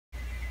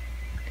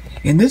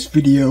In this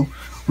video,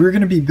 we're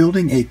going to be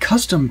building a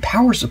custom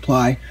power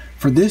supply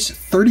for this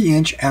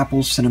 30-inch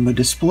Apple Cinema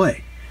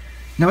display.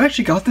 Now, I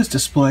actually got this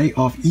display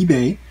off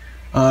eBay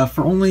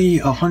for only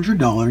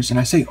 $100, and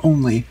I say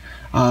only,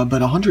 but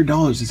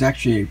 $100 is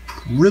actually a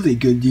really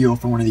good deal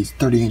for one of these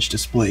 30-inch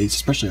displays,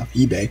 especially off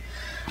eBay.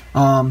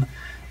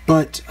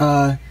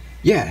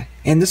 Yeah,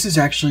 and this is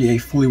actually a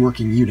fully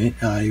working unit.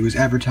 It was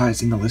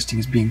advertised in the listing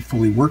as being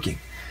fully working.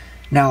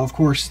 Now, of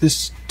course,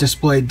 this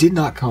display did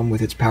not come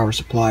with its power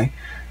supply,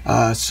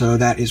 so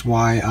that is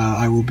why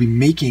I will be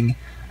making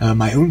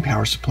my own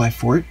power supply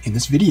for it in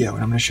this video,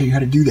 and I'm going to show you how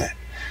to do that.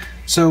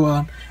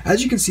 So,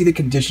 as you can see, the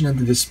condition of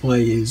the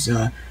display is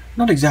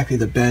not exactly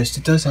the best.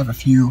 It does have a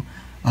few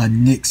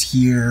nicks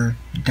here,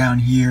 down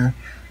here.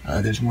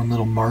 There's one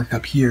little mark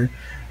up here.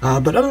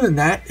 But other than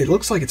that, it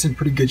looks like it's in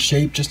pretty good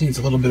shape. Just needs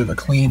a little bit of a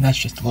clean. That's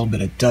just a little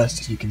bit of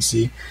dust, as you can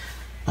see,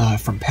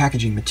 from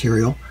packaging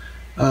material.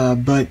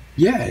 But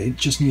yeah, it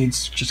just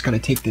got to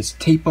take this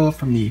tape off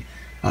from the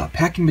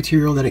packing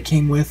material that it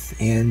came with,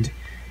 and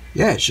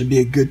yeah, it should be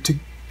a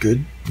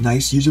good,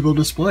 nice, usable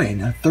display.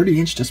 And a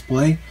 30-inch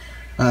display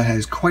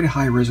has quite a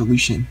high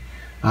resolution.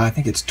 I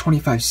think it's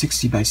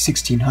 2560 by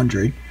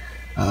 1600,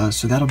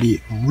 so that'll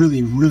be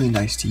really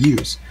nice to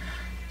use.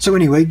 So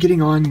anyway,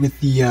 getting on with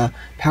the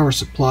power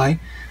supply.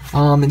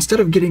 Instead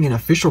of getting an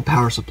official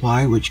power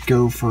supply, which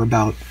go for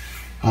about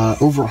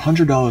over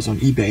 $100 on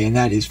eBay, and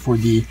that is for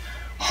the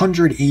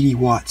 180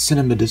 watt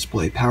cinema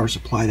display power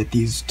supply that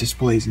these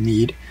displays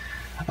need,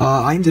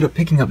 I ended up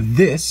picking up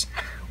this,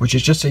 which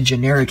is just a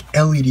generic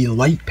LED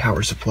light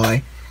power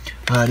supply.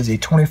 It is a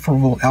 24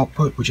 volt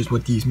output, which is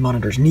what these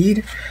monitors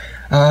need,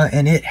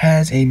 and it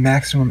has a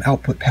maximum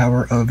output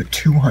power of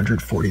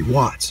 240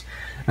 watts.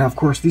 Now, of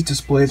course, these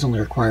displays only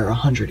require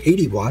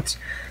 180 watts,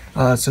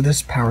 so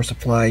this power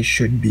supply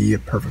should be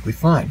perfectly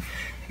fine.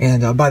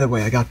 And by the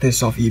way, I got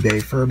this off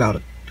eBay for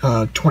about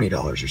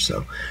 $20 or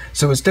so.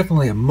 So it's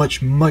definitely a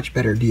much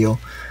better deal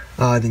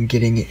than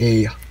getting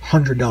a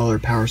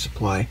 $100 power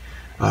supply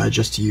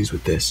just to use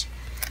with this.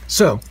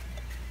 So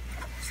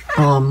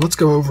let's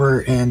go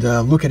over and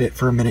look at it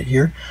for a minute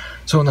here.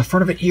 So on the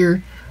front of it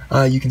here,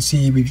 you can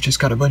see we've just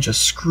got a bunch of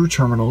screw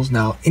terminals.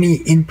 Now, any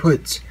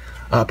inputs,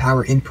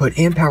 power input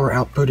and power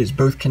output is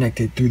both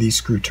connected through these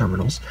screw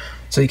terminals.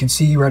 So you can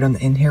see right on the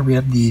end here we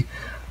have the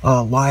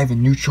live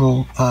and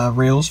neutral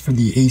rails for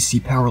the AC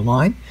power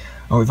line.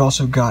 We've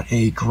also got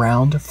a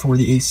ground for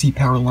the AC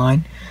power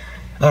line.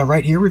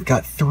 Right here we've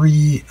got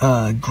 3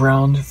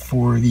 ground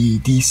for the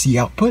DC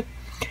output,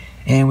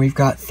 and we've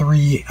got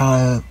 3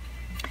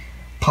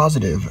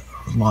 positive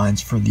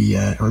lines for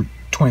the or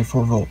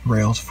 24 volt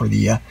rails for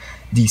the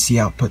DC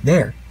output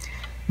there.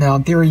 Now,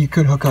 in theory, you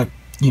could hook up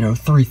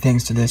 3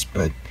 things to this,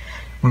 but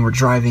when we're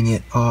driving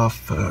it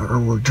off, or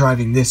we're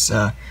driving this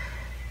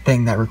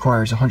thing that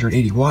requires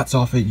 180 watts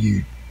off it,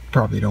 you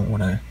probably don't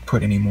want to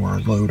put any more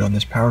load on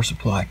this power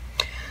supply.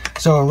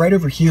 So right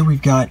over here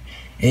we've got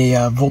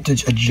a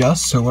voltage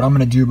adjust. So what I'm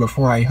going to do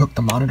before I hook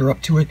the monitor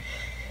up to it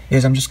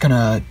is I'm just going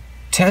to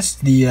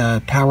test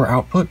the power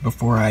output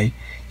before I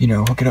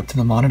hook it up to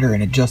the monitor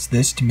and adjust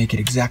this to make it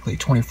exactly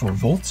 24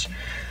 volts.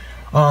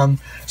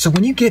 So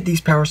when you get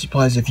these power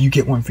supplies, if you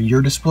get one for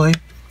your display,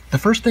 the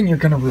first thing you're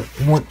going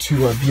to want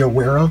to be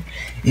aware of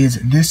is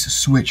this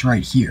switch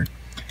right here.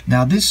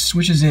 Now, this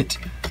switches it,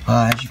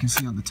 as you can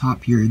see on the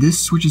top here, this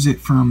switches it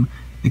from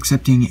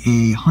accepting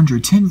a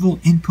 110 volt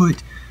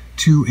input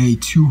to a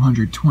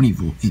 220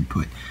 volt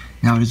input.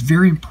 Now, it is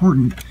very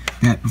important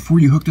that before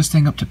you hook this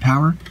thing up to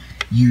power,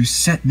 you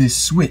set this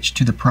switch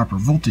to the proper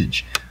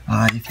voltage.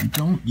 If you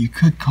don't, you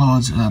could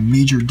cause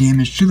major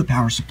damage to the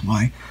power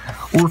supply,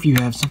 or if you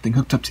have something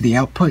hooked up to the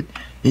output,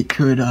 it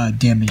could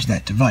damage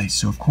that device.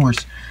 So of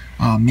course,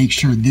 make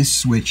sure this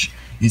switch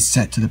is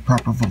set to the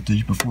proper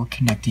voltage before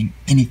connecting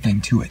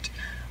anything to it.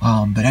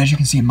 But as you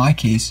can see in my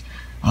case,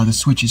 the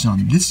switch is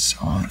on this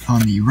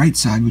on the right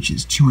side, which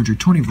is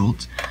 220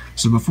 volts.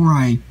 So before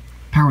I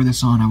power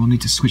this on, I will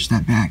need to switch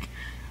that back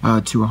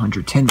to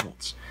 110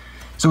 volts.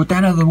 So with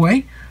that out of the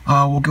way,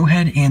 we'll go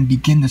ahead and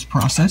begin this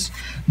process.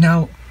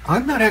 Now,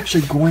 I'm not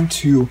actually going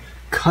to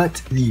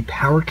cut the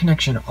power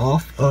connection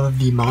off of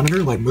the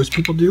monitor like most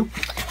people do.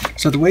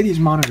 So the way these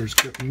monitors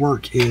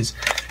work is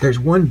there's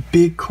one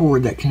big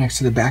cord that connects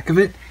to the back of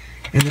it,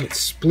 and then it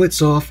splits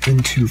off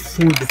into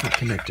 4 different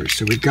connectors.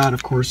 So we've got,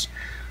 of course,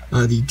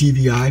 the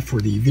DVI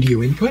for the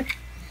video input.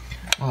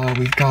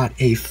 We've got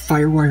a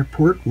FireWire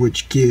port,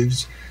 which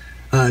gives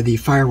the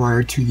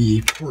FireWire to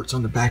the ports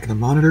on the back of the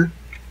monitor.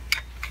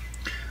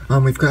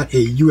 We've got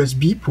a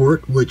USB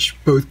port, which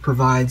both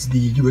provides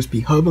the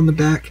USB hub on the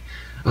back,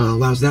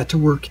 allows that to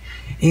work,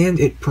 and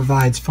it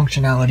provides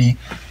functionality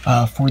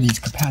for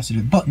these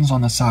capacitive buttons on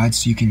the side,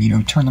 so you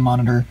can turn the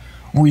monitor,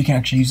 or you can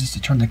actually use this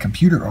to turn the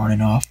computer on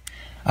and off,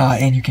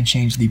 and you can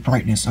change the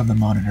brightness of the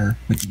monitor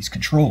with these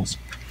controls.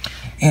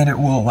 And it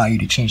will allow you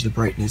to change the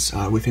brightness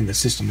within the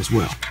system as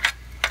well.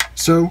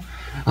 So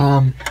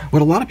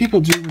what a lot of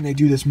people do when they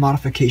do this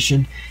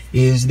modification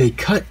is they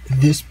cut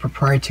this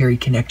proprietary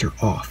connector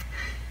off.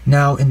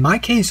 Now, in my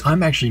case,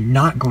 I'm actually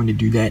not going to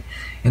do that,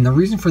 and the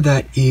reason for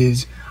that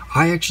is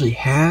I actually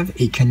have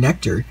a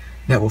connector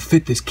that will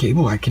fit this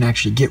cable. I can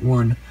actually get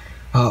one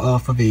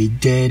off of a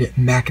dead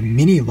Mac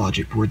Mini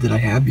logic board that I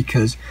have,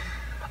 because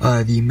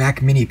the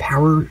Mac Mini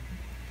power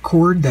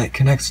cord that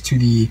connects to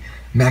the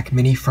Mac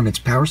Mini from its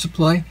power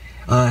supply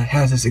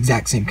has this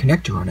exact same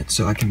connector on it.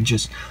 So I can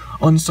just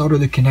unsolder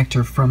the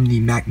connector from the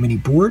Mac Mini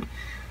board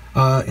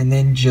and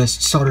then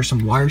just solder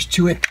some wires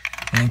to it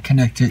and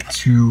connect it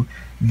to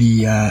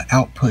the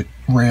output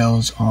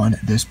rails on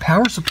this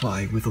power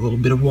supply with a little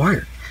bit of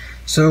wire.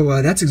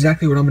 So that's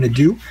exactly what I'm going to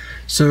do.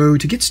 So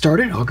to get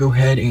started, I'll go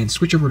ahead and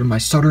switch over to my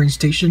soldering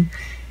station,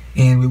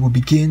 and we will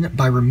begin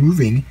by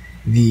removing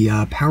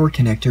the power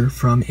connector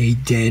from a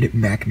dead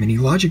Mac Mini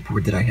logic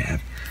board that I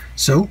have.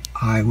 So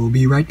I will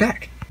be right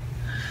back.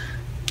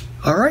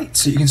 Alright,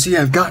 so you can see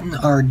I've gotten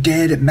our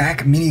dead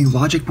Mac Mini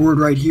logic board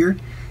right here,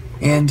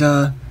 and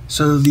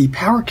so the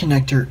power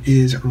connector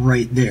is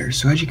right there.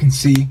 So as you can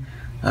see,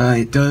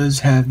 it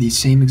does have the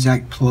same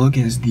exact plug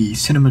as the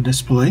cinema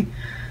display.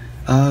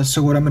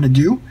 So what I'm going to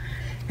do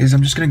is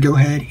I'm just going to go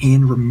ahead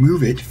and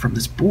remove it from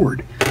this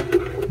board.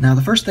 Now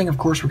the first thing, of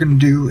course, we're going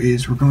to do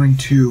is we're going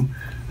to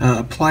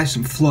apply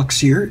some flux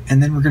here,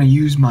 and then we're going to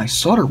use my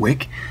solder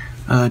wick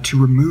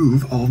to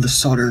remove all the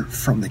solder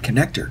from the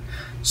connector.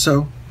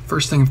 So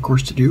first thing, of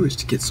course, to do is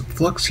to get some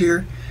flux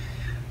here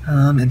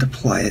and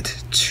apply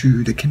it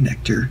to the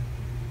connector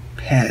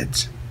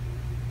pads.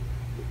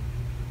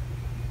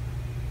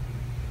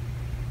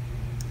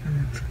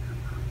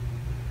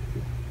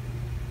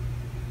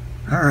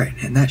 Alright,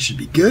 and that should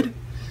be good.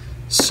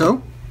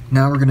 So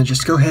now we're going to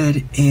just go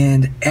ahead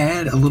and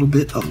add a little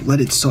bit of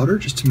leaded solder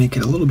just to make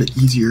it a little bit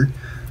easier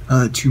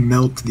to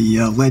melt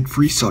the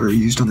lead-free solder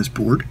used on this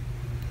board.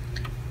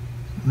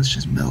 Let's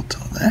just melt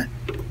all that.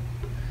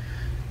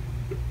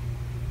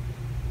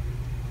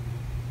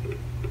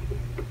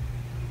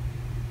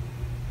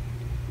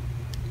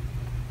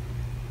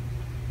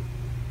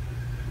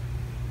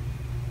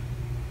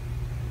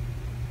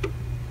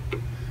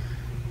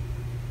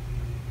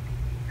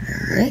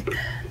 Alright.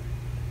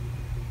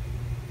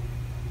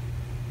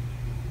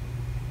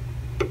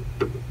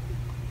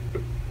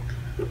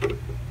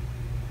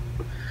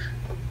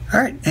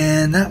 Alright,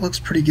 and that looks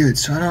pretty good.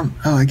 So I don't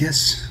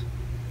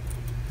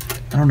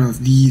know if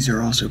these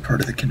are also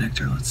part of the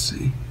connector. Let's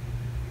see.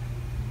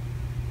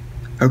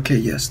 Okay,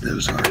 yes,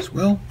 those are as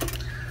well.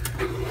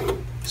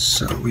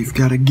 So we've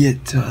got to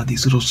get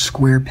these little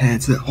square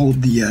pads that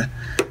hold the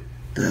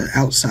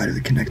outside of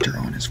the connector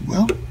on as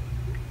well.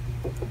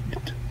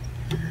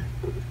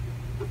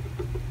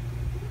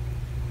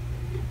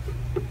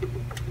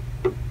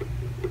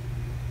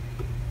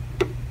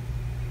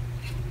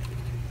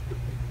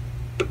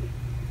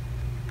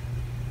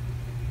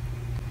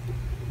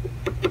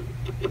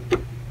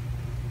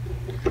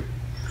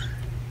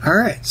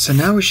 Alright, so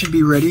now we should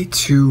be ready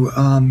to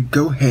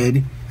go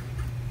ahead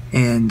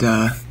and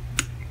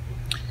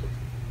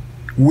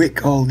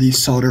wick all the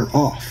solder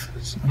off.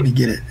 So let me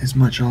get it as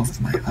much off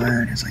my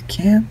iron as I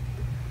can.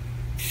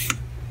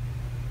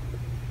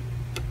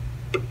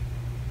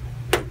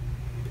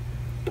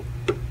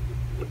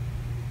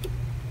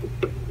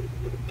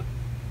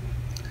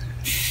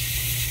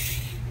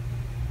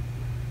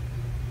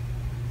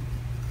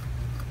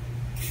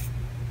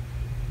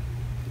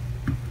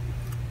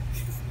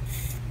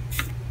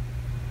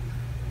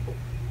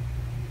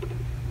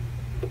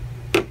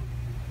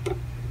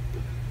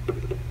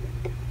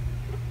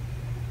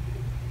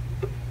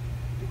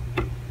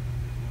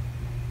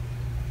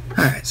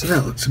 Alright, so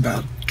that looks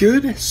about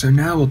good. So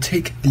now we'll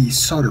take the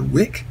solder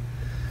wick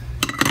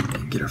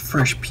and get a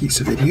fresh piece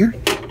of it here.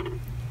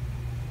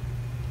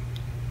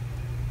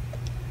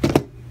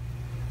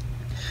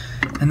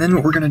 And then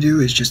what we're going to do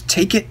is just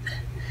take it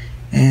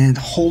and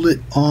hold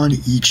it on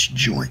each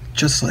joint,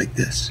 just like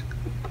this.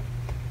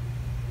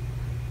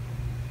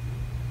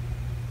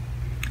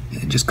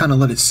 And just kind of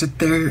let it sit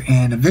there,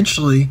 and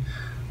eventually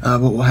what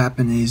will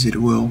happen is it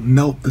will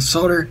melt the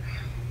solder,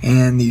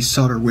 and the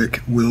solder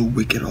wick will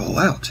wick it all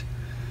out.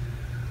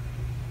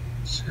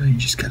 So you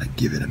just gotta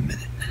give it a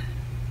minute.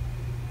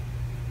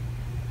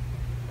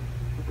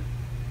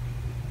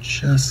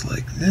 Just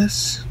like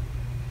this.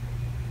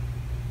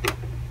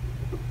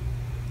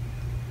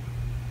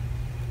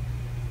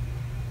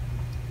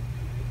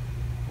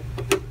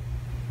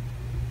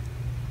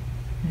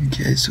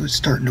 Okay, so it's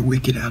starting to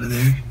wick it out of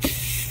there.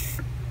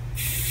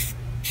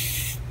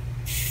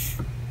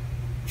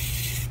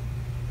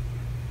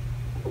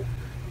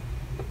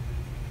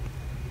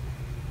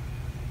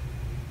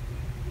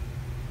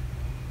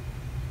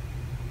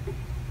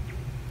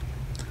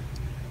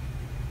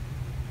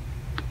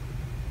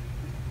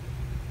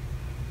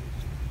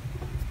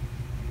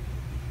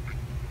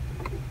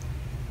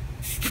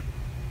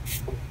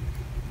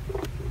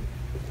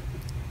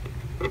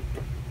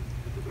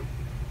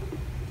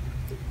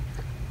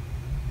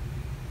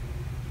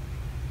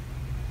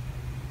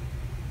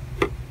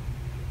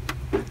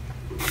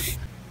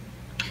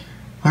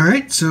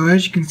 Alright, so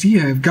as you can see,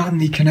 I've gotten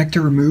the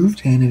connector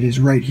removed, and it is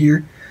right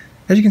here.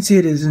 As you can see,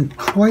 it isn't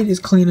quite as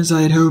clean as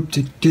I had hoped.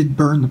 It did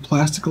burn the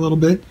plastic a little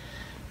bit,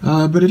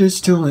 but it is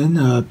still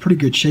in pretty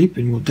good shape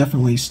and will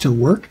definitely still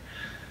work.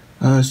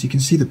 So you can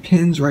see the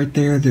pins right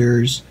there.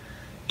 There's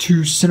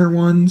 2 center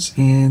ones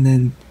and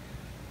then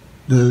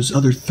those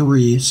other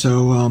 3.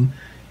 So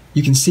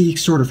you can see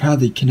sort of how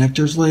the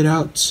connector's laid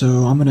out.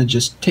 So I'm going to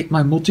just take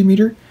my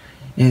multimeter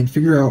and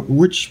figure out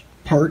which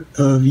part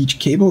of each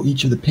cable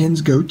each of the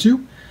pins go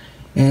to,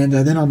 and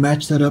then I'll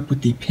match that up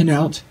with the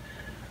pinout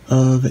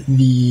of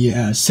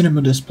the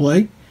cinema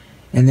display,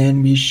 and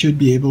then we should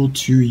be able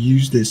to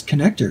use this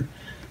connector.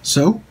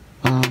 So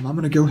I'm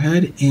going to go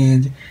ahead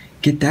and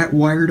get that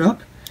wired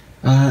up,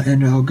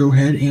 and I'll go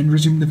ahead and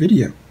resume the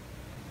video.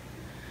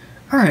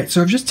 Alright,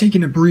 so I've just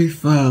taken a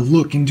brief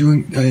look and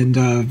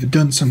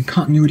done some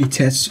continuity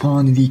tests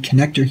on the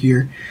connector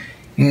here,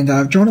 and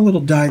I've drawn a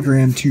little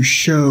diagram to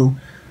show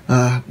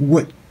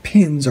what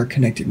pins are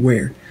connected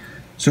where.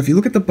 So if you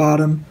look at the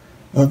bottom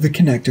of the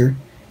connector,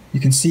 you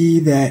can see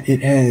that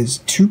it has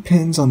 2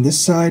 pins on this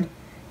side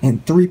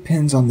and 3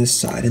 pins on this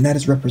side, and that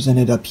is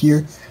represented up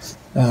here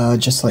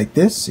just like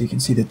this. So you can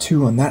see the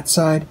 2 on that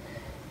side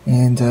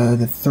and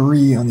the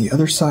 3 on the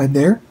other side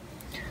there.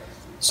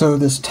 So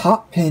this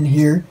top pin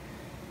here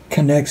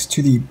connects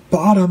to the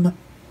bottom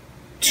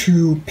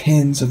 2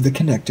 pins of the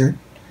connector,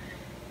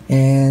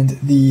 and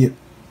the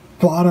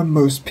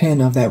bottommost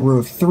pin of that row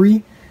of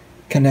 3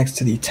 connects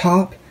to the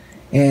top.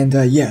 And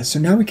yeah, so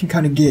now we can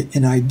kind of get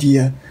an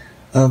idea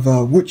of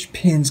which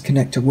pins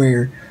connect to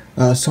where,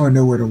 so I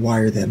know where to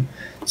wire them.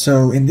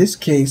 So in this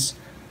case,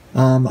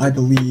 I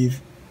believe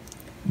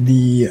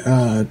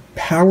the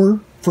power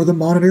for the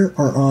monitor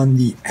are on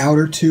the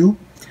outer 2.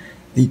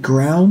 The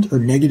ground or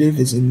negative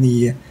is in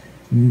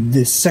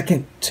the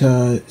second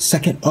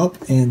up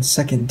and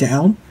second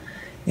down,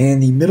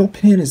 and the middle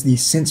pin is the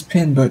sense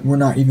pin, but we're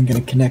not even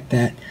going to connect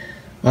that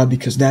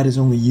because that is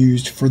only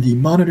used for the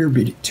monitor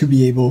to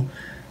be able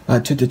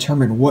to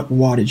determine what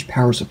wattage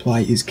power supply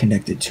is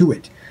connected to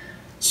it.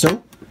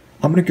 So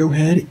I'm going to go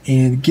ahead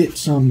and get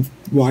some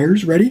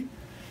wires ready,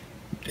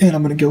 and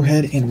I'm going to go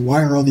ahead and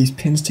wire all these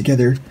pins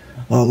together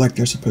like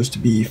they're supposed to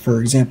be.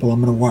 For example,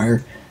 I'm going to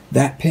wire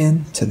that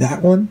pin to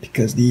that one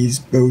because these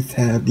both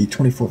have the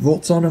 24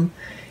 volts on them,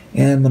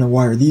 and I'm going to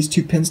wire these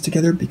 2 pins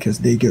together because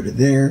they go to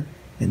there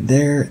and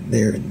there and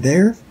there and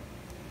there,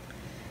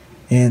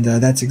 and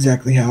that's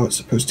exactly how it's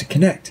supposed to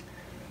connect.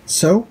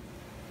 So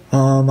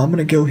I'm going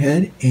to go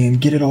ahead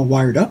and get it all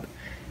wired up,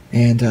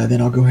 and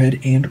then I'll go ahead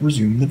and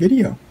resume the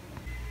video.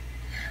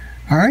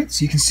 Alright,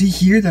 so you can see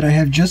here that I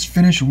have just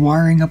finished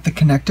wiring up the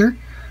connector.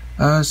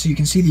 So you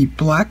can see the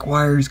black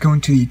wire is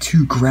going to the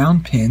 2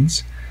 ground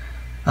pins,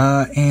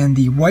 and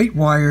the white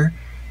wire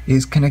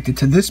is connected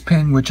to this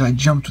pin, which I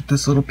jumped with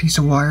this little piece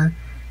of wire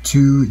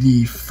to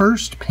the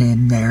first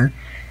pin there,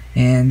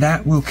 and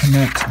that will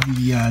connect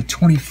the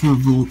 24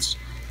 volts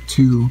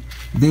to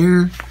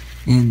there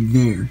and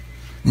there.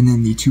 And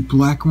then the 2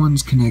 black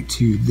ones connect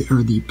to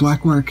the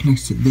black wire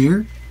connects to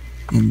there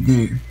and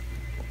there.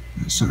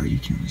 Sorry, you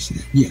can't really see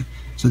that. Yeah,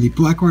 so the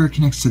black wire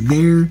connects to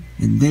there,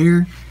 and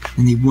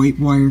the white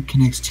wire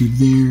connects to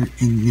there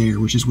and there,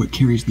 which is what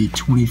carries the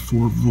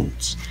 24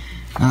 volts.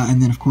 And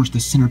then, of course,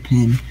 the center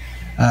pin,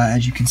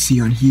 as you can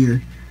see on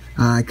here,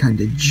 I kind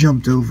of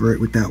jumped over it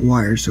with that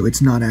wire, so it's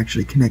not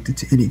actually connected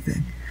to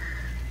anything.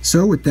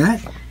 So with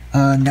that,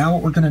 now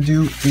what we're going to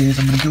do is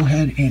I'm going to go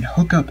ahead and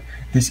hook up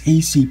this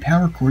AC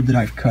power cord that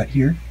I've cut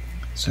here.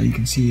 So you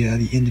can see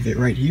the end of it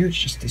right here. It's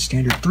just the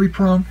standard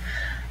 3-prong.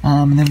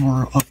 And then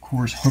we'll, of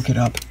course, hook it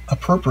up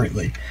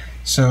appropriately.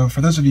 So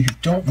for those of you who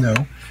don't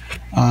know,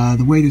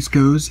 the way this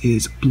goes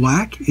is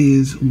black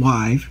is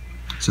live.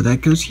 So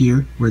that goes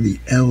here where the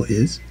L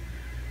is.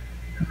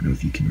 I don't know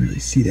if you can really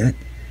see that.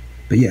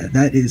 But yeah,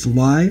 that is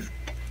live.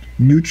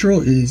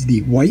 Neutral is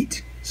the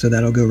white, so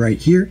that'll go right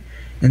here.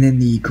 And then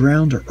the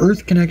ground or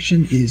earth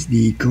connection is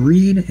the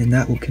green, and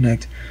that will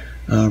connect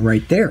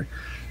right there.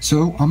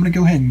 So I'm going to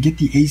go ahead and get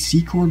the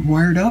AC cord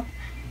wired up,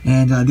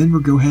 and then we'll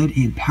go ahead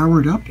and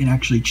power it up and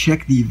actually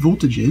check the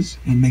voltages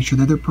and make sure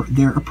that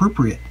they're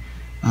appropriate.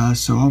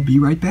 So I'll be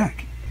right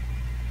back.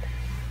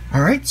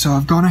 Alright, so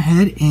I've gone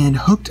ahead and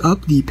hooked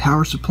up the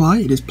power supply.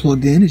 It is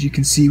plugged in, as you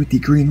can see, with the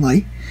green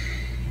light.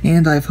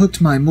 And I've hooked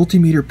my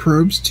multimeter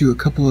probes to a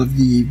couple of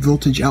the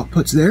voltage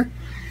outputs there.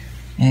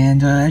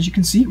 And as you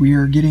can see, we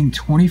are getting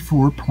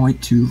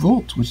 24.2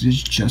 volts, which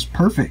is just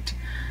perfect.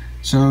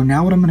 So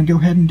now what I'm going to go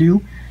ahead and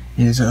do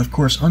is, of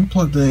course,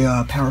 unplug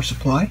the power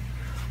supply,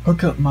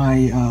 hook up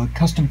my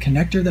custom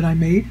connector that I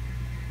made,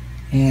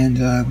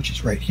 and which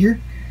is right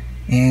here,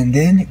 and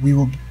then we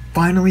will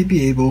finally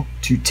be able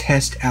to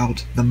test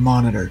out the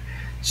monitor.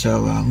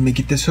 So let me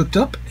get this hooked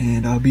up,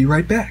 and I'll be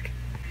right back.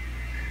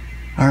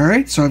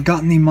 Alright, so I've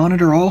gotten the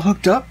monitor all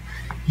hooked up.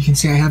 You can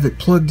see I have it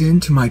plugged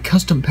into my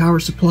custom power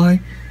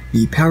supply.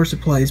 The power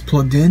supply is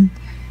plugged in,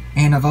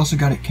 and I've also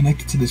got it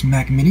connected to this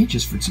Mac Mini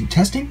just for some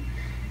testing.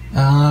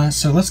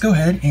 So let's go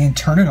ahead and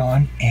turn it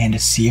on and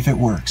see if it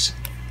works.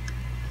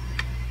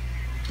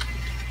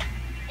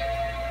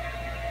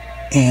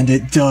 And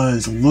it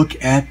does.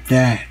 Look at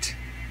that.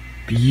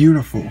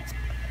 Beautiful.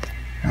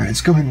 Alright,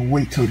 let's go ahead and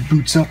wait till it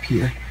boots up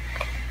here,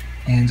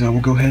 and we'll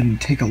go ahead and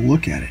take a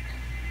look at it.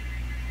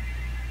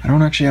 I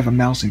don't actually have a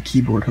mouse and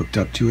keyboard hooked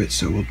up to it,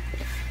 so we'll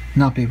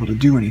not be able to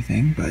do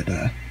anything, but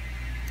let's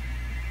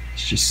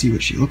just see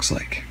what she looks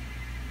like.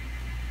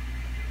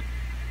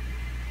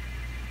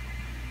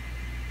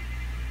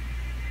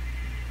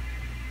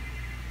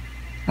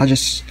 I'll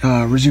just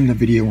resume the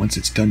video once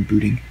it's done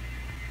booting.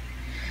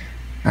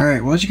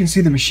 Alright, well, as you can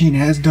see, the machine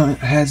has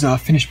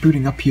finished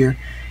booting up here,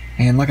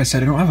 and like I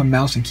said, I don't have a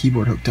mouse and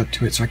keyboard hooked up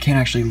to it, so I can't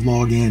actually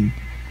log in.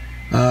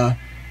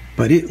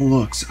 But it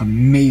looks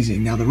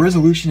amazing. Now, the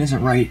resolution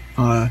isn't right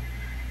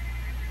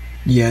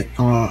yet,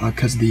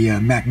 because the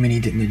Mac Mini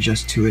didn't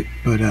adjust to it,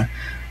 but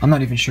I'm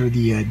not even sure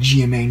the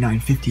GMA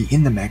 950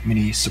 in the Mac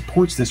Mini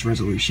supports this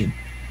resolution.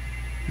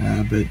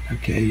 But,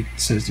 okay, it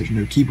says there's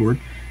no keyboard.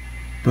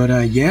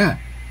 But, yeah,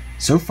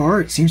 so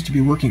far it seems to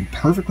be working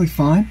perfectly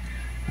fine.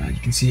 You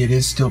can see it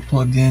is still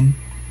plugged in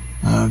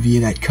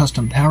via that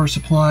custom power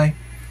supply.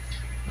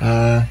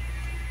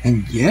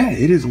 And yeah,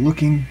 it is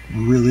looking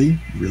really,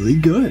 really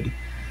good.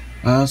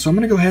 So I'm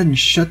going to go ahead and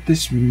shut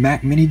this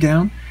Mac Mini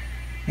down,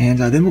 and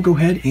then we'll go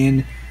ahead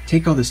and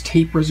take all this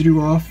tape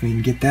residue off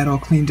and get that all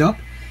cleaned up.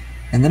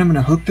 And then I'm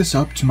going to hook this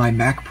up to my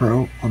Mac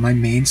Pro on my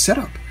main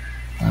setup.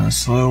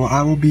 So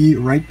I will be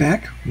right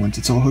back once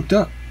it's all hooked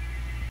up.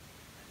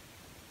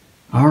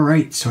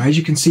 Alright, so as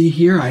you can see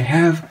here, I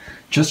have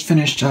just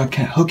finished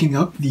hooking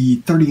up the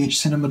 30-inch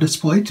cinema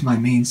display to my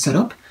main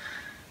setup.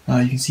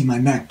 You can see my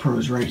Mac Pro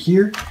is right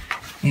here,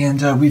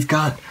 and we've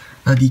got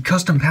the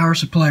custom power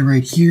supply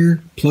right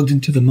here plugged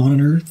into the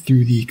monitor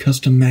through the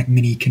custom Mac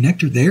Mini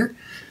connector there,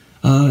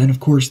 and of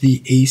course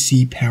the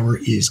AC power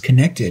is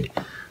connected.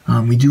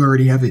 We do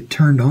already have it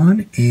turned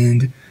on,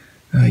 and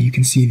you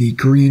can see the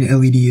green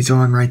LED is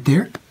on right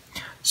there.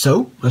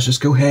 So let's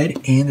just go ahead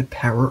and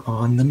power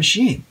on the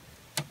machine.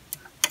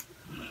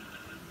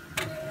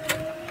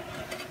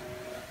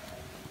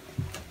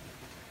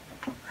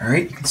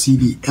 Alright, you can see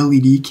the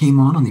LED came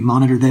on the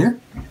monitor there.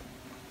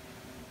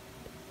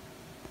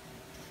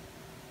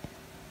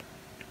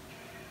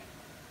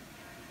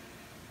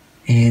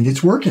 And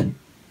it's working.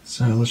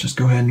 So let's just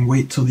go ahead and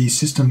wait till the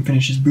system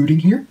finishes booting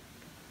here.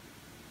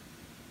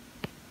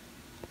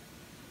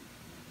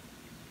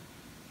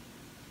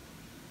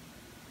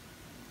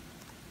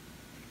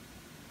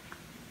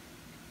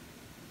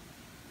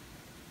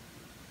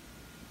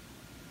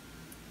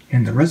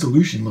 And the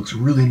resolution looks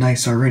really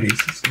nice already,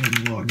 so let's go ahead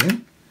and log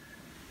in.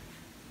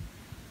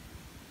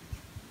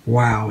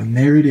 Wow, and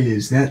there it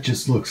is. That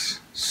just looks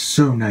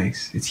so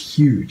nice. It's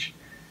huge.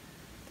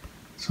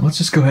 So let's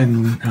just go ahead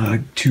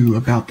and to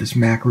about this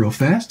Mac real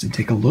fast and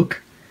take a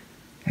look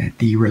at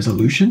the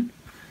resolution.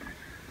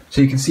 So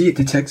you can see it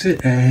detects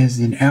it as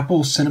an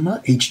Apple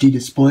Cinema HD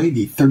display,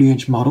 the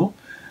 30-inch model,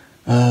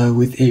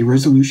 with a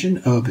resolution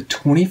of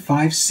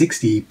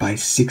 2560 by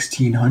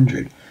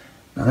 1600.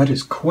 Now that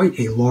is quite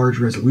a large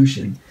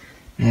resolution,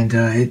 and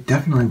it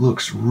definitely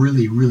looks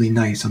really, really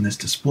nice on this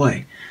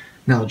display.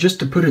 Now, just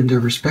to put it into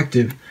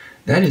perspective,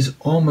 that is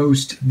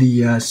almost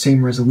the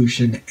same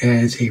resolution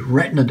as a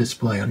Retina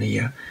display on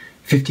the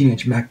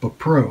 15-inch MacBook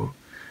Pro.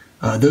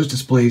 Those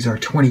displays are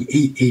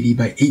 2880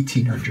 by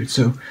 1800,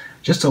 so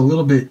just a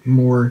little bit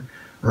more,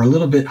 or a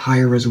little bit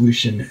higher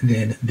resolution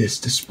than this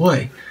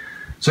display.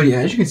 So yeah,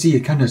 as you can see,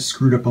 it kind of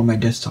screwed up all my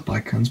desktop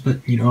icons, but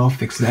you know, I'll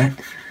fix that.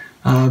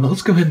 But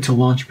let's go ahead into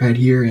Launchpad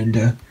here,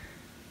 and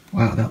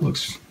wow, that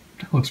looks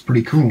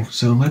pretty cool.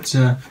 So let's,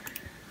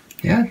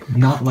 yeah,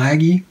 not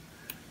laggy.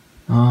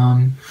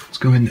 Let's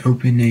go ahead and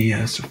open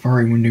a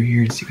Safari window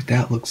here and see what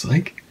that looks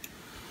like.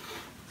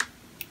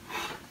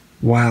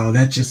 Wow,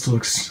 that just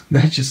looks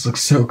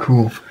so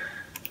cool. So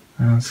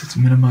let's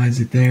minimize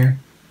it there.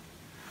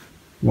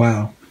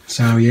 Wow.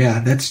 So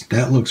yeah,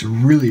 that looks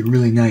really,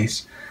 really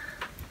nice.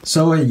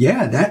 So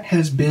yeah, that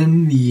has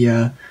been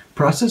the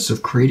process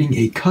of creating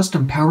a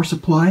custom power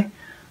supply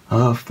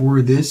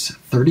for this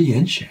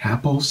 30-inch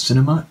Apple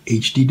Cinema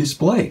HD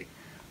display.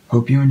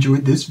 Hope you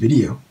enjoyed this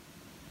video.